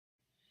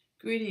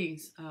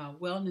Greetings,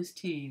 Wellness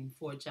Team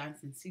for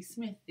Johnson C.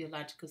 Smith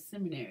Theological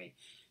Seminary.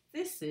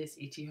 This is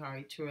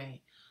Ichihari Ture.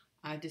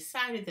 I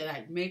decided that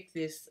I'd make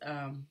this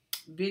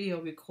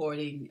video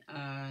recording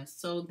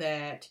so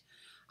that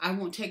I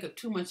won't take up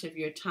too much of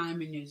your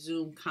time in your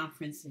Zoom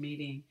conference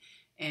meeting.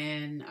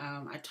 And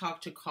I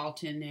talked to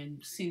Carlton,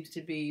 and seems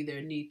to be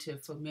their need to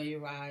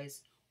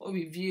familiarize or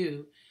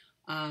review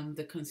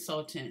the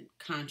consultant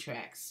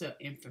contracts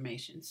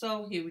information.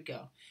 So here we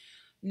go.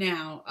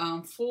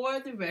 Now, for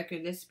the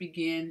record, let's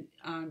begin.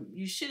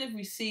 You should have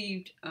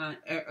received an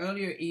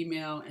earlier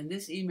email, and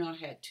this email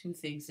had two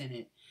things in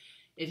it.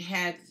 It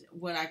had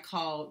what I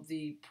call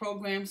the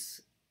program's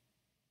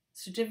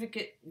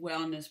certificate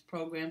wellness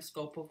program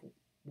scope of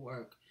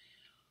work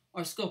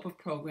or scope of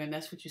program.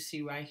 That's what you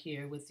see right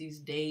here with these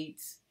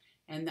dates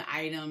and the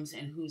items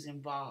and who's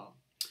involved.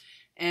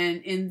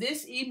 And in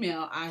this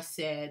email, I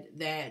said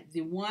that the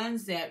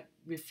ones that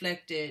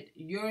reflected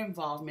your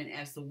involvement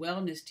as the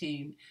wellness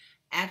team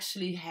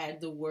actually had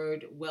the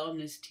word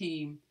wellness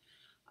team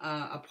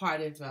a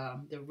part of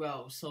the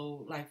row.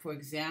 So like, for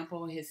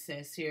example, it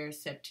says here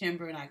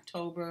September and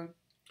October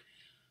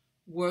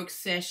work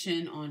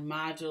session on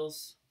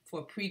modules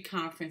for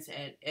pre-conference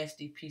at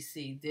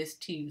SDPC. This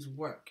team's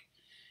work.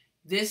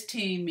 This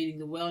team, meaning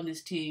the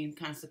wellness team,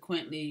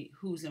 consequently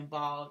who's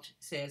involved,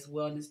 says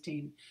wellness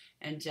team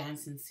and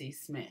Johnson C.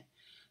 Smith.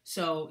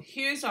 So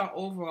here's our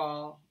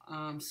overall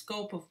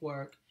scope of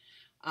work.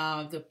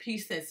 The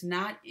piece that's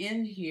not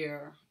in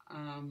here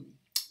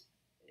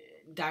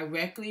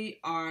directly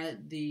are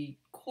the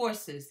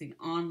courses, the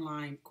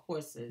online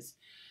courses,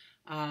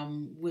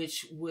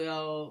 which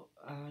will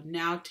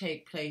now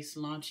take place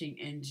launching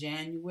in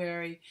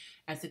January.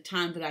 At the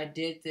time that I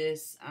did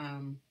this,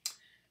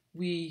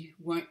 we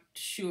weren't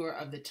sure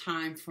of the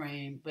time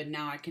frame, but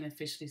now I can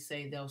officially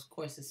say those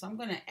courses. So I'm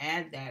going to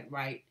add that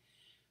right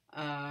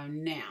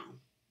now.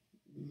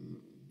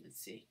 Let's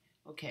see.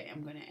 Okay,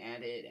 I'm going to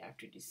add it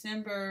after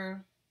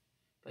December,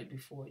 but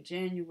before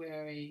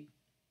January.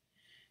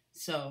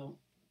 So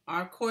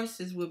our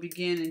courses will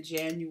begin in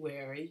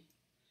January,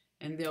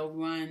 and they'll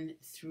run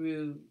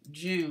through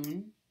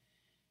June.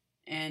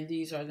 And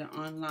these are the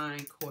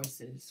online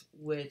courses,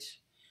 which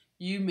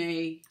you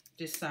may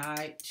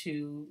decide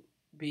to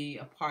be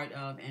a part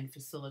of and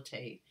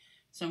facilitate.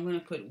 So I'm going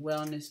to put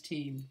wellness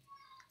team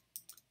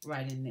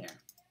right in there.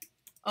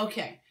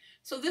 Okay,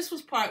 so this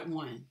was part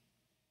one.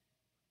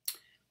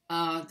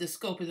 The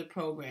scope of the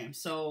program.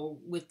 So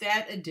with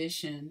that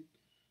addition,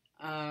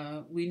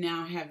 we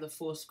now have the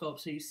full scope.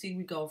 So you see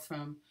we go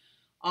from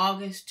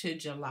August to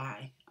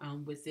July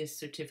with this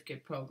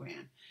certificate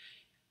program.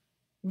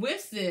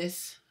 With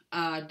this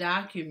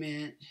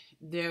document,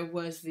 there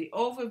was the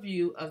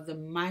overview of the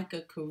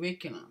MICA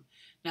curriculum.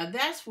 Now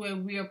that's where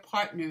we are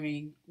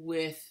partnering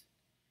with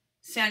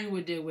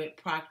Samuel DeWitt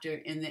Proctor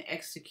in the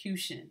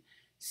execution.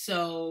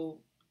 So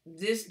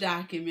this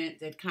document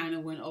that kind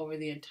of went over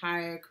the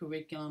entire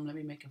curriculum, let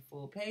me make a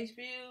full page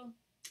view,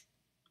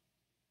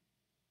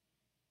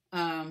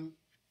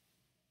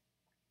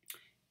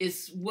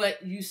 is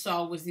what you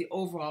saw was the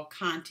overall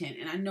content.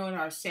 And I know at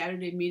our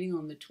Saturday meeting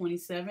on the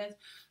 27th,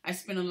 I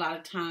spent a lot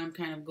of time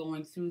kind of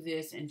going through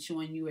this and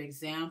showing you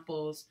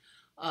examples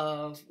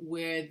of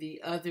where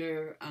the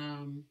other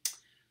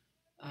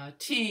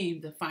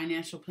team, the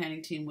financial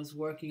planning team, was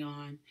working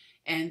on,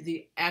 and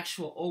the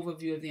actual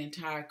overview of the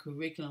entire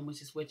curriculum,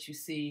 which is what you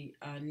see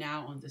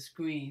now on the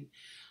screen.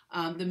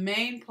 The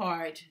main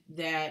part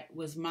that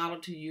was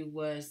modeled to you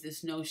was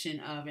this notion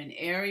of an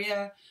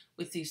area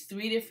with these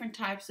three different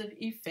types of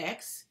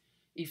effects: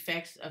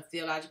 effects of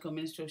theological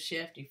ministerial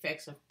shift,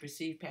 effects of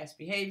perceived past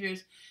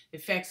behaviors,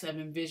 effects of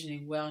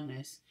envisioning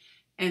wellness,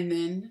 and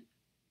then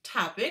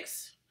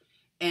topics.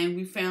 And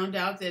we found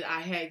out that I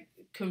had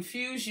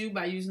confused you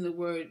by using the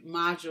word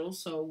module,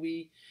 so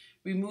we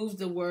removed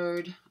the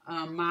word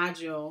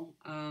module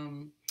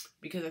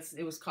because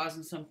it was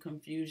causing some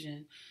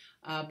confusion.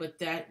 But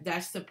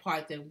that's the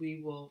part that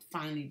we will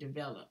finally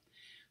develop.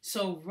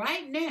 So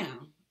right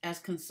now, as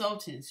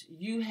consultants,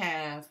 you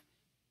have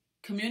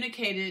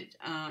communicated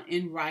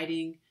in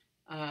writing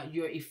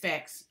your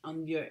effects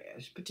on your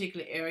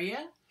particular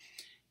area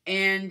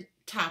and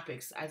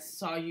topics. I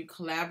saw you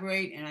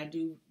collaborate, and I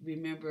do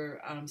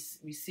remember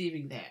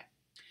receiving that.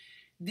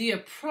 The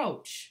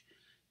approach.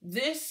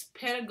 This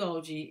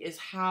pedagogy is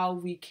how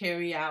we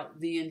carry out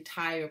the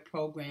entire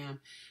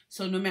program.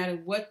 So no matter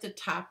what the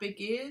topic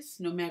is,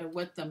 no matter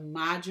what the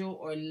module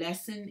or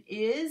lesson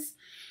is,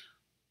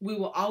 we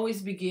will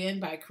always begin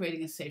by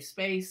creating a safe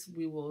space.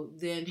 We will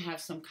then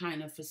have some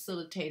kind of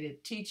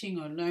facilitated teaching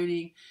or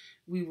learning.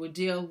 We will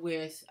deal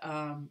with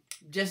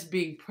just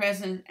being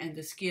present and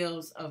the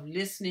skills of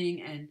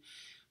listening and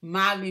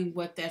modeling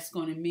what that's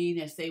going to mean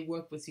as they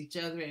work with each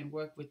other and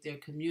work with their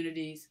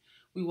communities.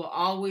 We will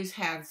always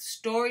have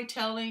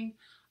storytelling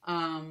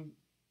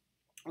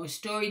or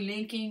story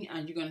linking,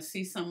 and you're going to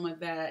see some of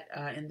that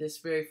in this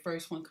very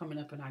first one coming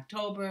up in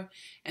October,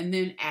 and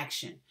then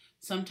action.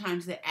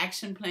 Sometimes the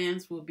action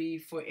plans will be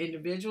for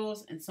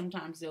individuals, and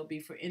sometimes they'll be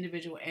for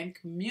individual and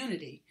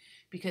community,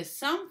 because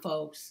some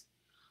folks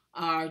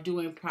are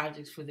doing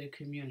projects for their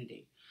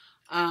community.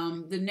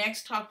 The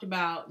next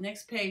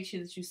page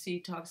here that you see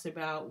talks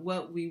about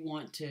what we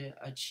want to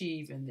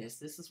achieve in this.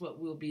 This is what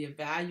we'll be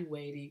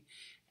evaluating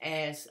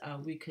as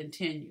we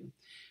continue.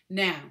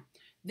 Now,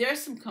 there are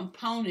some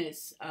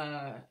components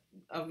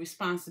of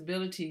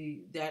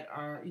responsibility that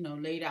are,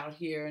 laid out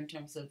here in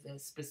terms of the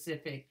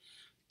specific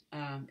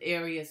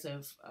areas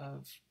of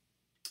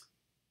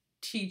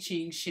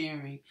teaching,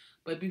 sharing.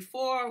 But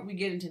before we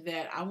get into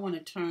that, I want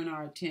to turn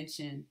our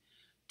attention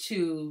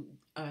to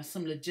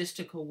some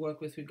logistical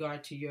work with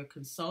regard to your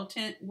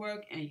consultant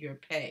work and your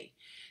pay.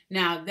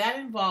 Now, that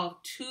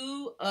involved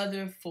two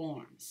other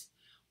forms.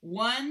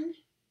 One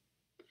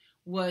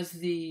was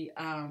the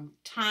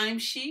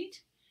timesheet,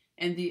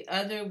 and the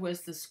other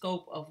was the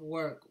scope of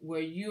work,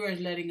 where you are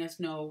letting us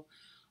know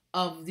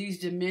of these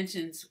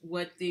dimensions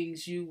what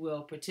things you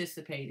will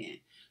participate in.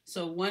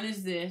 So one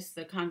is this,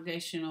 the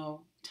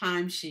congregational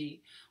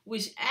timesheet,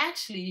 which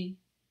actually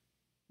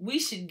we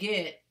should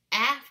get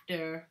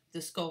after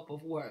the scope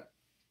of work,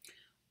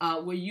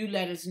 where you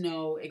let us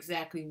know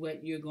exactly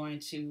what you're going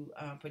to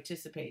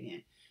participate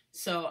in.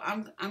 So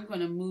I'm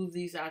going to move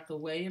these out the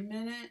way a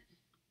minute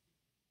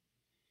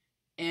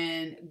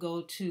and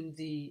go to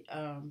the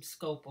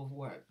scope of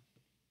work.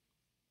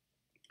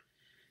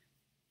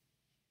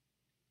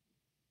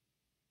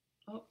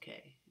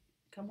 Okay,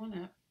 come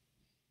on up.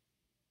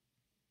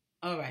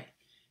 All right,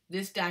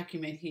 this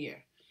document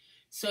here.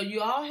 So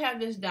you all have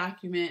this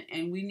document,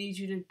 and we need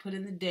you to put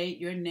in the date,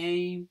 your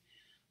name,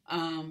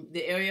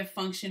 the area of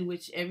function,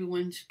 which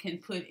everyone can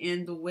put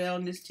in the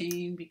wellness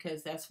team,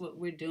 because that's what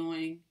we're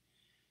doing.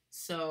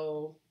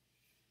 So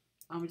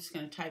I'm just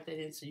going to type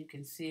that in so you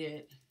can see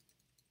it.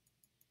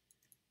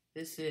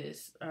 This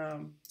is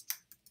the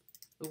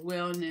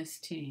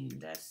wellness team.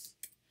 That's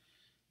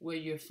where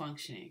you're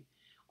functioning.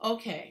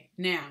 Okay,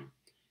 now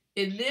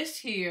it lists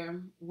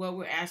here what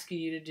we're asking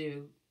you to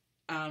do.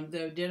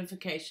 The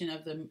identification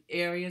of the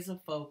areas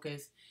of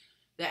focus,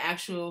 the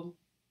actual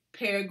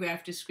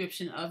paragraph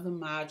description of the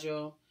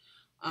module,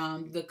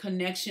 the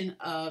connection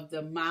of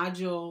the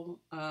module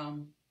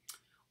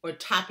or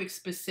topic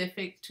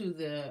specific to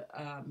the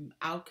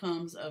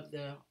outcomes of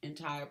the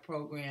entire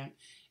program,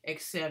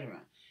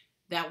 etc.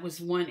 That was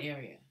one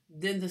area.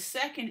 Then the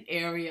second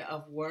area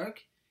of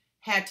work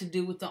had to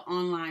do with the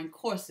online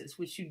courses,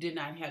 which you did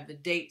not have the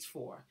dates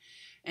for.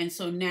 And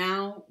so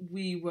now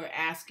we were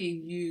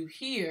asking you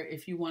here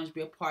if you wanted to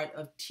be a part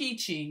of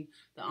teaching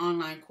the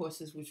online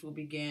courses, which will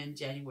begin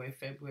January,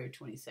 February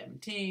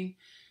 2017.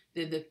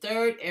 Then the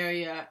third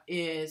area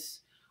is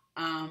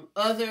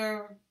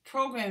other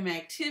program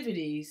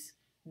activities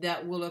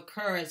that will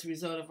occur as a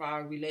result of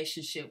our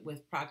relationship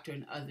with Proctor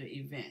and other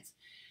events.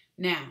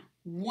 Now,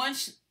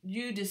 once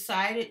you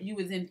decided, you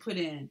would then put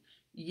in,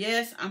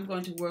 yes, I'm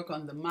going to work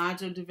on the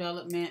module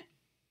development.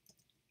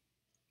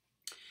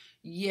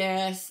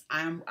 Yes,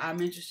 I'm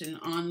interested in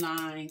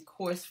online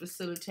course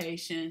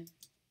facilitation.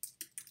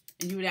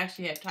 And you would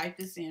actually have typed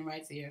this in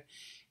right there.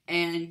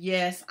 And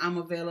yes, I'm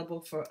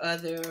available for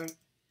other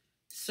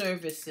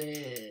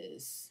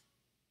services.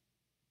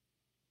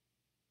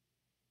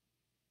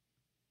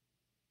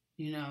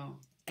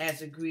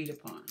 As agreed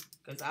upon.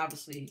 Because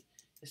obviously,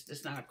 it's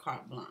just not a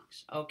carte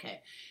blanche.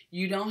 Okay.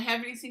 You don't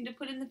have anything to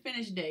put in the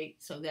finish date,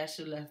 so that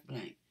should left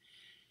blank.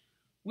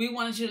 We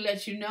wanted to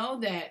let you know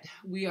that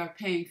we are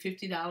paying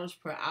 $50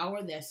 per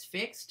hour. That's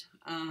fixed.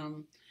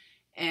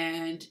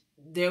 And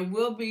there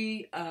will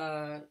be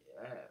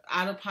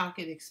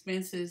out-of-pocket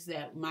expenses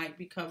that might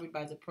be covered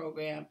by the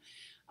program.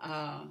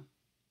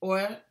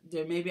 Or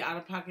there may be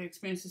out-of-pocket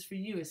expenses for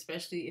you,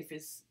 especially if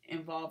it's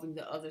involving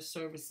the other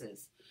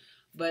services.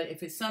 But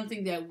if it's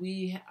something that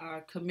we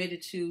are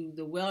committed to,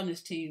 the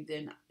wellness team,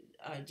 then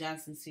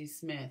Johnson C.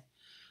 Smith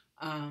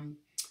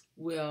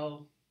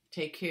will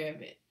take care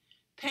of it.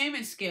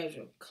 Payment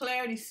schedule,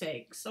 clarity's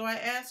sake. So I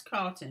asked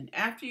Carlton,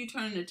 after you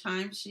turn in the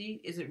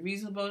timesheet, is it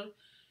reasonable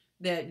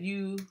that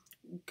you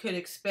could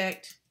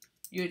expect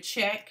your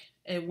check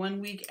at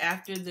 1 week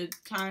after the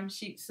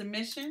timesheet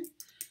submission?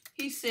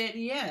 He said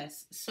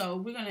yes. So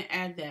we're going to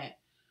add that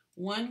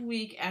 1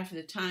 week after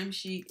the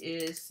timesheet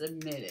is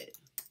submitted.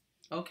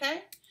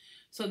 Okay?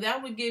 So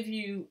that would give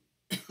you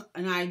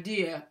an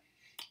idea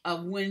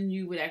of when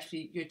you would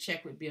your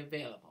check would be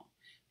available.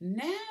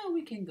 Now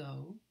we can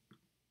go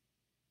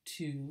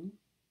to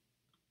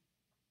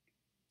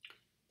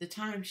the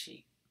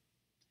timesheet.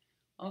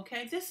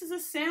 Okay, this is a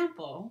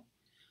sample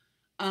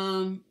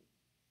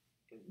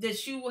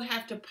that you will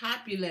have to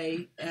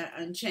populate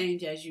and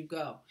change as you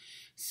go.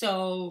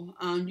 So,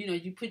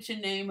 you put your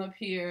name up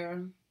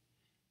here,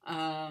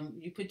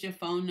 you put your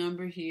phone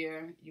number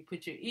here, you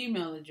put your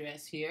email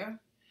address here,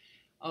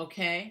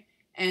 okay?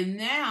 And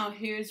now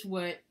here's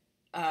what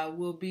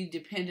will be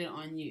dependent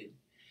on you.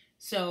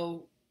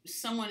 So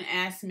someone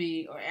asked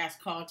me or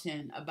asked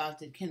Carlton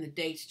about can the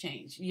dates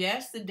change?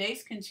 Yes, the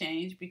dates can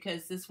change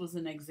because this was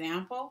an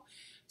example.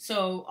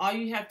 So all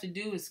you have to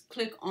do is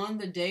click on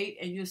the date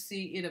and you'll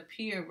see it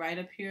appear right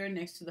up here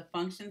next to the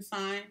function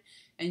sign,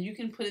 and you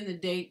can put in the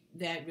date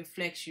that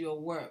reflects your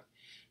work.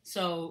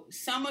 So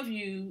some of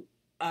you,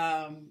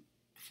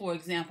 for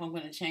example, I'm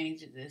going to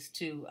change this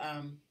to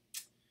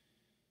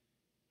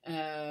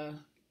uh,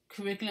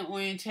 curriculum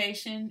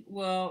orientation.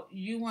 Well,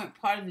 you weren't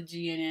part of the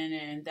GNN,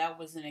 and that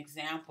was an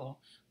example.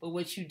 But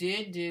what you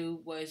did do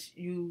was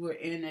you were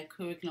in a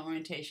curriculum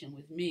orientation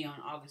with me on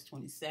August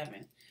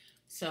 27th.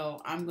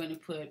 So I'm going to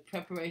put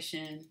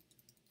preparation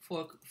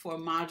for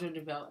module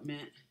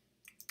development.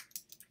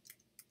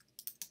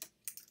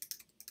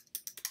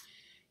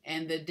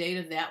 And the date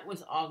of that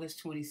was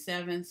August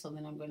 27th. So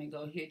then I'm going to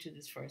go here to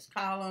this first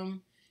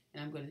column,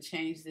 and I'm going to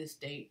change this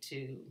date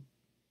to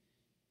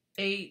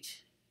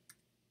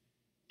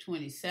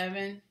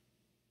 8/27.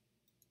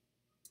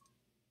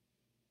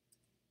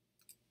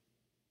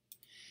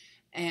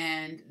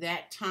 And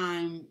that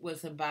time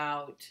was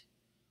about,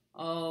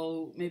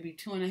 maybe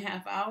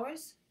 2.5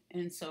 hours.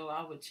 And so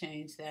I would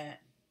change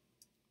that,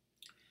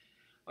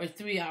 or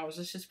 3 hours.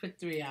 Let's just put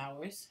 3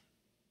 hours.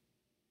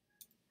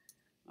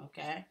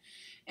 Okay.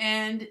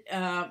 And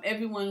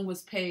everyone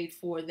was paid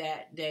for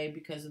that day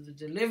because of the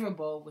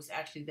deliverable was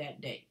actually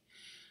that day.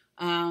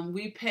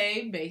 We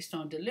pay based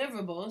on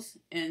deliverables,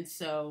 and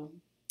so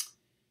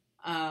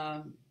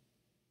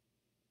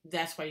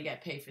that's why you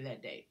got paid for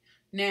that date.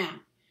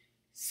 Now,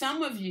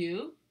 some of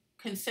you,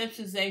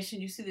 conceptualization,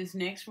 you see this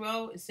next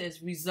row, it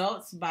says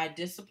results by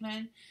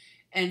discipline,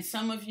 and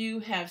some of you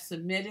have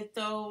submitted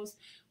those.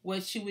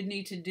 What you would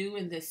need to do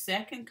in the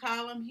second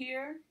column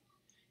here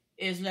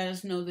is let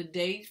us know the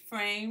date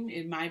frame.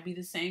 It might be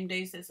the same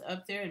dates that's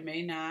up there. It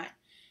may not.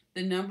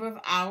 The number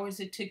of hours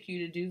it took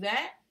you to do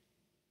that.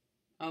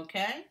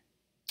 Okay?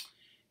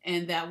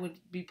 And that would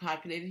be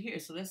populated here.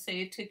 So let's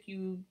say it took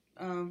you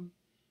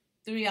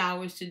 3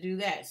 hours to do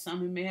that.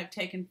 Some may have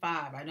taken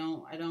 5. I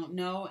don't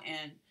know.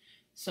 And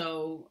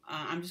so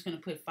I'm just going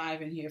to put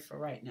 5 in here for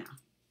right now.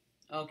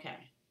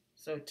 Okay.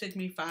 So it took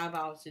me 5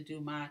 hours to do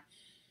my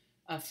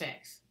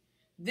effects.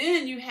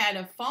 Then you had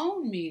a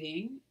phone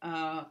meeting,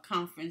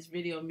 conference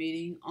video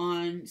meeting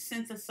on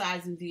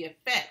synthesizing the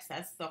effects.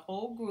 That's the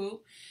whole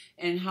group.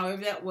 And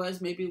however that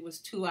was, maybe it was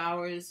 2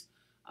 hours,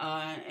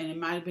 and it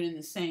might have been in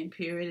the same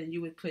period, and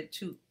you would put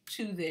two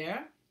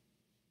there,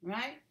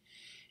 right?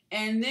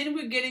 And then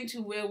we're getting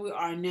to where we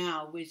are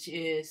now, which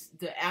is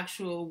the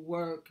actual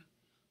work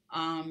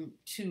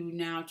to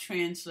now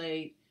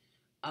translate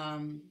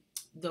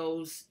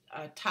those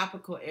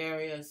topical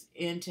areas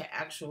into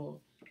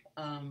actual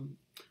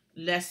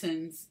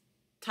lessons,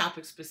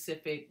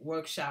 topic-specific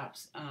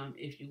workshops,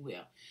 if you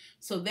will.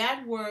 So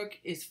that work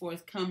is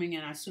forthcoming,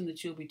 and I assume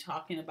that you'll be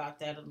talking about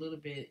that a little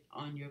bit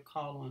on your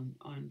call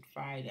on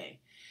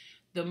Friday.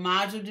 The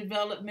module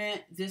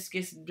development, this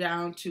gets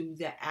down to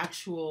the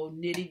actual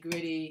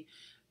nitty-gritty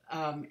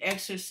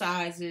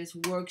exercises,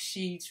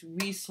 worksheets,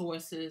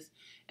 resources,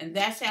 and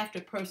that's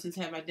after persons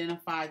have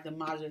identified the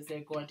modules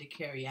they're going to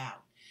carry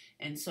out.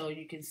 And so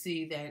you can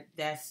see that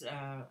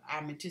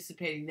I'm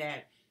anticipating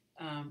that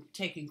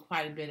taking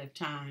quite a bit of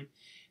time.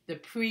 The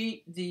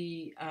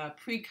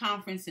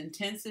pre-conference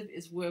intensive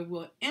is where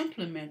we'll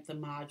implement the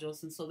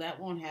modules, and so that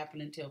won't happen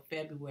until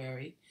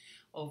February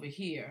over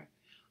here.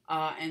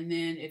 And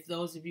then if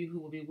those of you who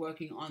will be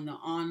working on the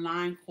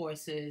online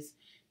courses,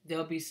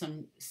 there'll be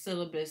some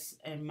syllabus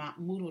and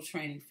Moodle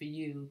training for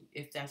you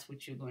if that's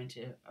what you're going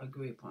to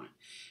agree upon.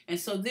 And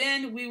so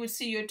then we would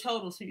see your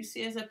total. So you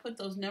see as I put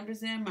those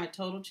numbers in, my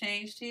total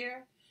changed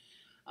here.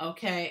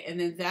 Okay, and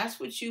then that's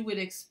what you would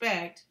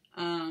expect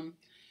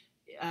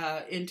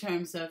in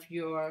terms of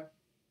your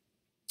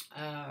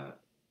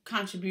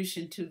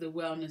contribution to the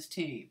wellness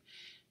team.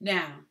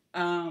 Now,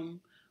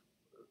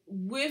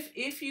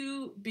 if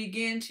you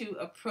begin to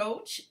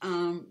approach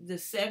the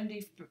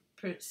 75%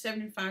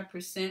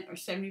 or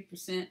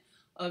 70%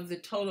 of the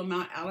total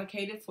amount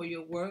allocated for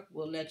your work,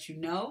 we'll let you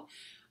know,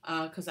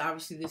 because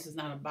obviously this is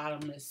not a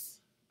bottomless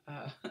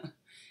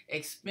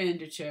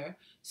expenditure.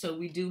 So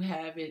we do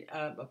have it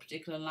a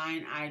particular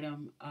line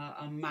item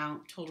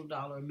amount, total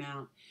dollar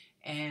amount,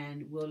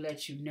 and we'll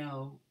let you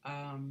know.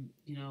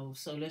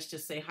 So let's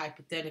just say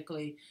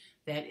hypothetically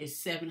that is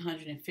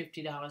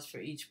 $750 for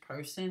each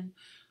person.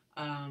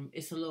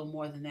 It's a little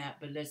more than that,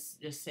 but let's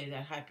just say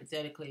that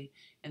hypothetically,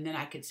 and then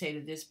I could say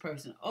to this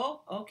person,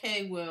 oh,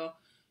 okay, well,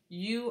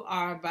 you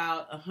are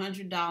about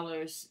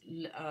 $100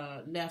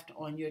 left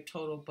on your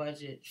total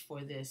budget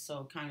for this,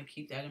 so kind of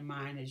keep that in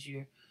mind as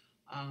you're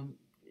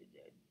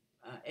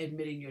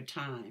admitting your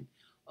time.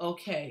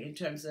 Okay, in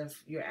terms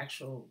of your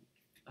actual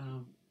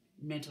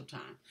mental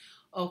time.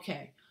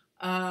 Okay,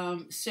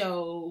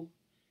 so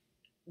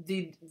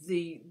the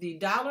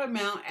dollar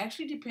amount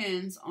actually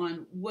depends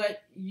on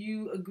what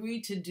you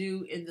agree to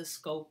do in the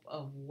scope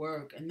of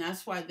work, and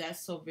that's why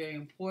that's so very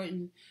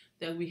important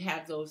that we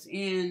have those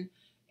in,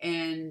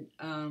 and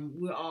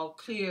we're all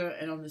clear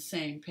and on the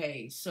same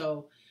page.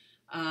 So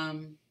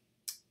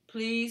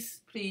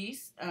please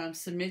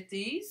submit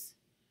these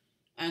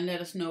and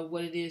let us know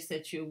what it is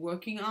that you're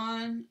working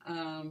on,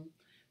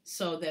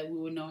 so that we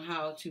will know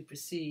how to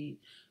proceed.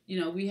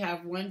 We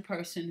have one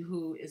person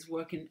who is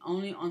working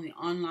only on the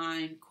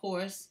online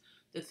course,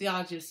 The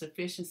Theology of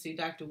Sufficiency,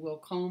 Dr. Will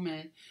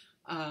Coleman.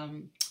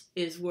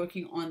 is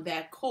working on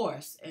that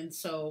course, and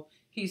so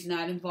he's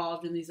not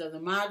involved in these other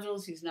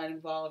modules. He's not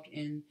involved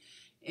in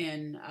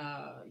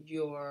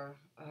your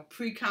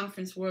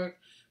pre-conference work,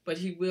 but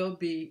he will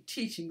be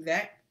teaching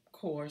that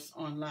course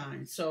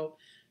online. So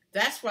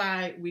that's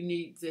why we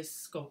need this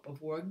scope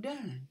of work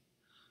done.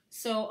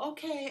 So,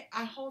 okay,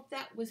 I hope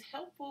that was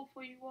helpful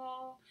for you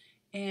all,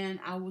 and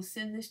I will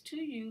send this to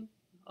you.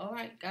 All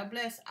right, God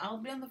bless. I'll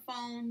be on the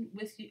phone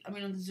with you,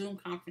 on the Zoom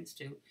conference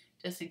too,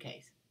 just in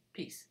case.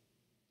 Peace.